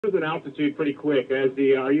Losing altitude pretty quick. As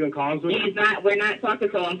the are you in comms with him? He's not. We're not talking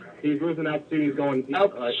to him. He's losing altitude. He's going.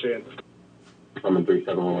 Okay. Coming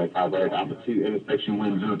 3715 right, altitude intersection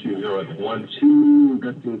wind 020 at 12,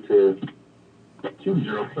 gusting to 20,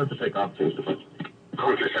 clear for takeoff, change the function.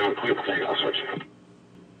 Coming 37, clear for takeoff, switch.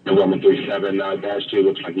 And Roman 37 dash 2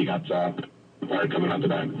 looks like he got fire coming out the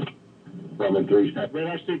back. Roman 37.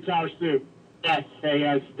 Radar suit, tower suit. Yes.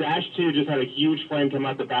 Hey, dash 2 just had a huge flame come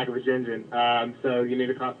out the back of his engine. So you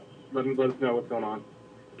need to let us know what's going on.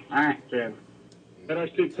 All right. Jan. Radar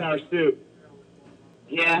suit, tower suit.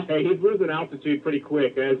 Yeah. Hey, he's losing altitude pretty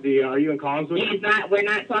quick. As the are you in comms with him? He's not. We're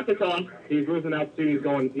not talking to him. He's losing altitude. He's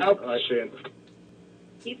going. Okay. Jan.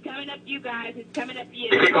 He's coming up to you guys. He's coming up to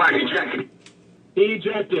you. Take line, ejected. He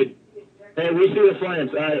ejected. Hey, we see the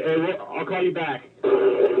flames. Hey, I'll call you back.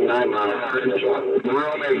 9 miles,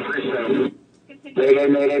 Roman 37. Mayday,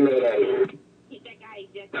 mayday, mayday. Keep that guy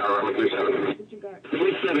ejected. Roman 37.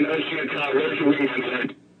 37, Oceana Tower, where's your wing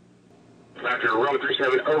inside? Roger, Roman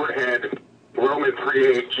 37, overhead. Roman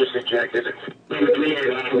 38 just ejected. Roman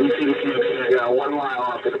 38, we see the smoke 1 mile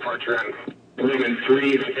off the departure end. Roman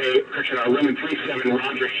 38, Roman 37,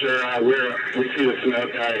 Roger, sir, we see the smoke.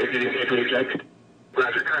 Is it safe to eject?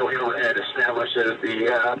 Roger, currently overhead, establishes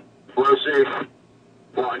the blow safe.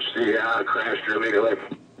 Launch the crasher immediately.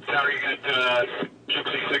 Tower, you got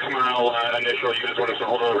Gypsy 6 mile initial. You guys want us to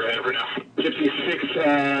hold overhead for now? Gypsy 6,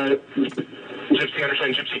 Gypsy,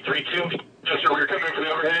 understand Gypsy 3-2. Yes, sir, we're coming from the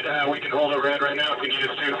overhead. We can hold overhead right now if you need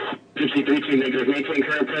us to. Gypsy 3-2, negative. Maintain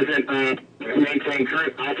current present, maintain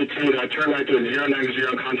current altitude, turn right to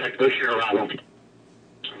 090, contact Oceana arrival.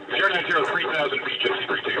 090, 3,000 feet, Gypsy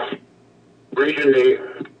 3-2. Region,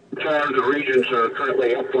 the regions are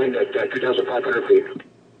currently upwind at 2,500 feet.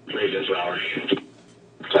 Regions, hours.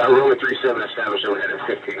 Roman 37 established overhead at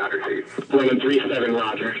 1,500 feet. Roman 37,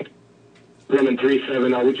 Roger. Roman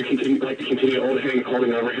 37, would you like to continue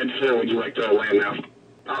holding overhead, sir, or would you like to land now?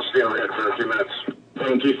 I'll stay overhead for a few minutes.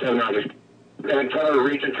 Roman 37, Roger. And Tower,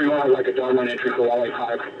 Region 3-1, like a downwind entry for Wally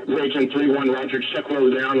 5. Region 3-1, Roger, check low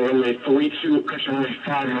down, runway 32, correction, runway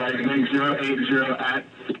 5 right, wind 080 at,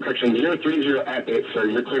 correction, 030 at 8, sir,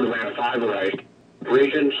 you're clear to land 5 right.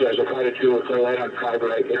 Region says a flight of 2, we're clear to land on 5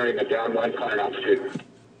 right, entering a downwind current altitude.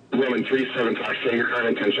 Roman 37, Tower, say your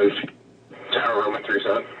current intentions. Tower, Roman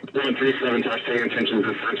 37. Roman 37, Tower, say your intentions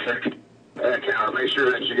confirmed, sir. Tower, make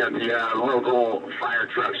sure that you got the local fire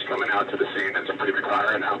trucks coming out to the scene. That's a pretty big fire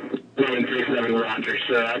right now. Roman 37, Roger.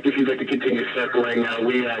 Sir, if you'd like to continue circling,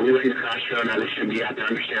 we ran the crash drone. They should be out there.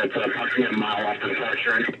 Understand, it's approximately a mile off the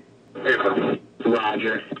departure. Hey,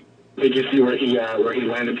 Roger. Did you see where he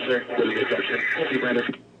landed, sir? Where the ejection? He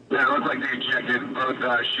landed. Yeah, it looked like they ejected. Both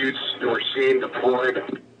chutes were seen,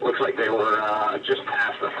 deployed. Looks like they were just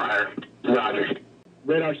past the fire. Roger.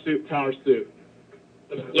 Radar suit, tower suit.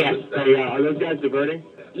 Yes. Hey, are those guys diverting?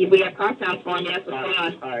 We have car sounds going. Yes, what's going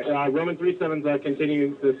on? All right. Roman 37's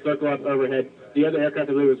continuing to circle up overhead. The other aircraft,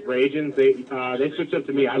 I believe, was Ragins. They switched up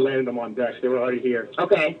to me. I landed them on deck. They were already here.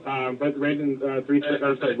 Okay. But Roman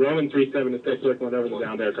 37 is still circling over the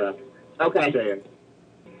downed aircraft. Okay.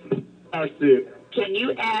 Tower suit. Can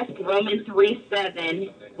you ask Roman 37,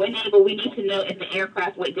 when able, we need to know if the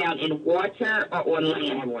aircraft went down in water or on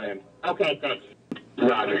land? On land. Okay, thanks.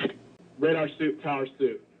 Roger. Radar suit, tower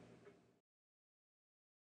suit.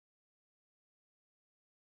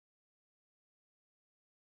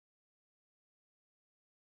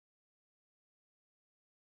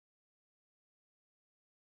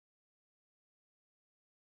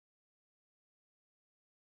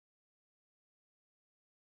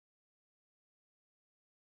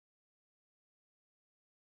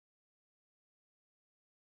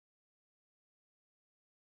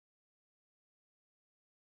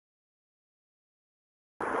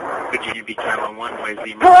 Virginia Beach 911, where's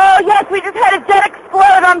the... Hello, yes, we just had a jet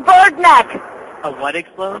explode on Bird Neck. A what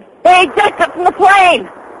explode? They ejected from the plane.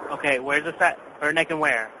 Okay, where's this at? Bird Neck and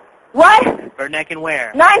where? What? Bird Neck and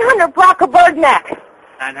where? 900 block of Bird Neck.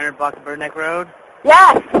 900 block of Bird Neck Road?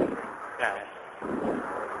 Yes. Okay.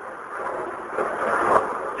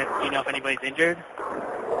 Do you know if anybody's injured?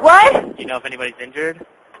 What? Do you know if anybody's injured?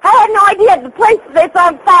 I have no idea. The place is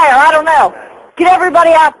on fire. I don't know. Get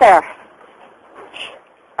everybody out there.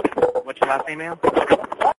 What's your last name, ma'am?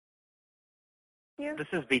 This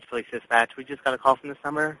is Beach Police Dispatch. We just got a call from this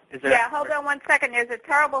number. Is there... Yeah, hold on 1 second. There's a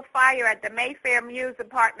terrible fire at the Mayfair Muse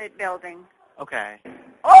apartment building. Okay.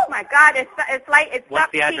 Oh my God! It's like it's.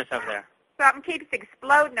 What's the address over there? Something keeps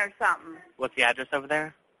exploding or something. What's the address over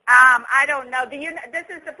there? I don't know. This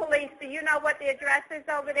is the police. Do you know what the address is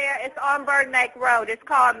over there? It's on Bird Neck Road. It's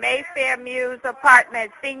called Mayfair Muse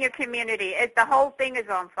Apartment Senior Community. The whole thing is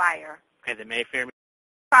on fire. Okay, the Mayfair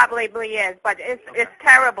Probably is, but it's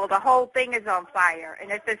terrible. The whole thing is on fire, and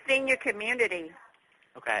it's a senior community.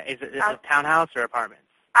 Okay. Is it a townhouse or apartments?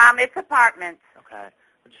 It's apartments. Okay.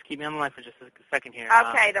 Well, just keep me on the line for just a second here.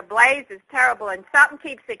 Okay, the blaze is terrible, and something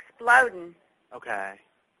keeps exploding. Okay.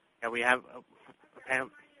 Yeah, we have.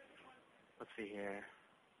 Let's see here.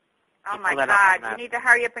 Oh my God! You need to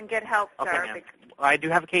hurry up and get help, okay, sir. Ma'am. Well, I do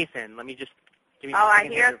have a case in. Let me just give me. I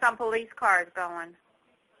hear some police cars going.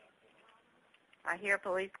 I hear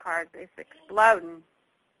police cars. It's exploding.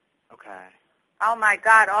 Okay. Oh my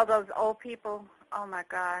God! All those old people. Oh my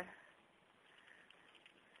God.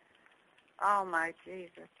 Oh my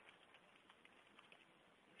Jesus.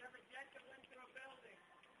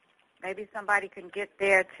 Maybe somebody can get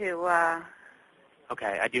there to.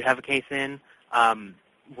 Okay, I do have a case in.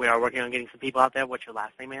 We are working on getting some people out there. What's your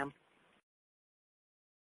last name, ma'am?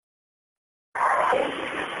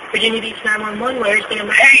 Virginia Beach 911, where's the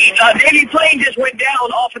number? Hey, Navy plane just went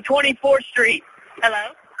down off of 24th Street.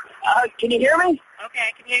 Hello? Can you hear me? Okay,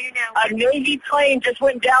 I can hear you now. A Navy plane just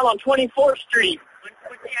went down on 24th Street.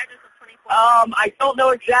 What's the address of 24th? I don't know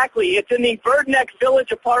exactly. It's in the Bird Neck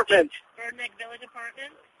Village Apartments. Bird Neck Village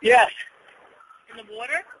Apartments? Yes. In the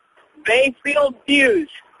water? Bayfield Views.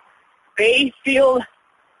 Bayfield.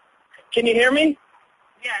 Can you hear me?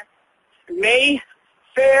 Yes.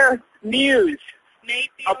 Mayfair Mews.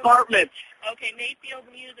 Mayfield? Apartments. Okay, Mayfield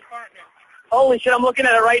Mews Apartments. Holy shit, I'm looking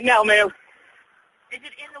at it right now, ma'am. Is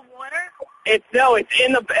it in the water? It's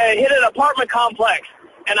in the hit an apartment complex,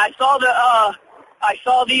 and I saw the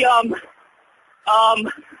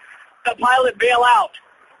pilot bail out.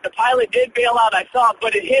 The pilot did bail out. I saw it,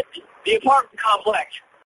 but it hit the apartment complex.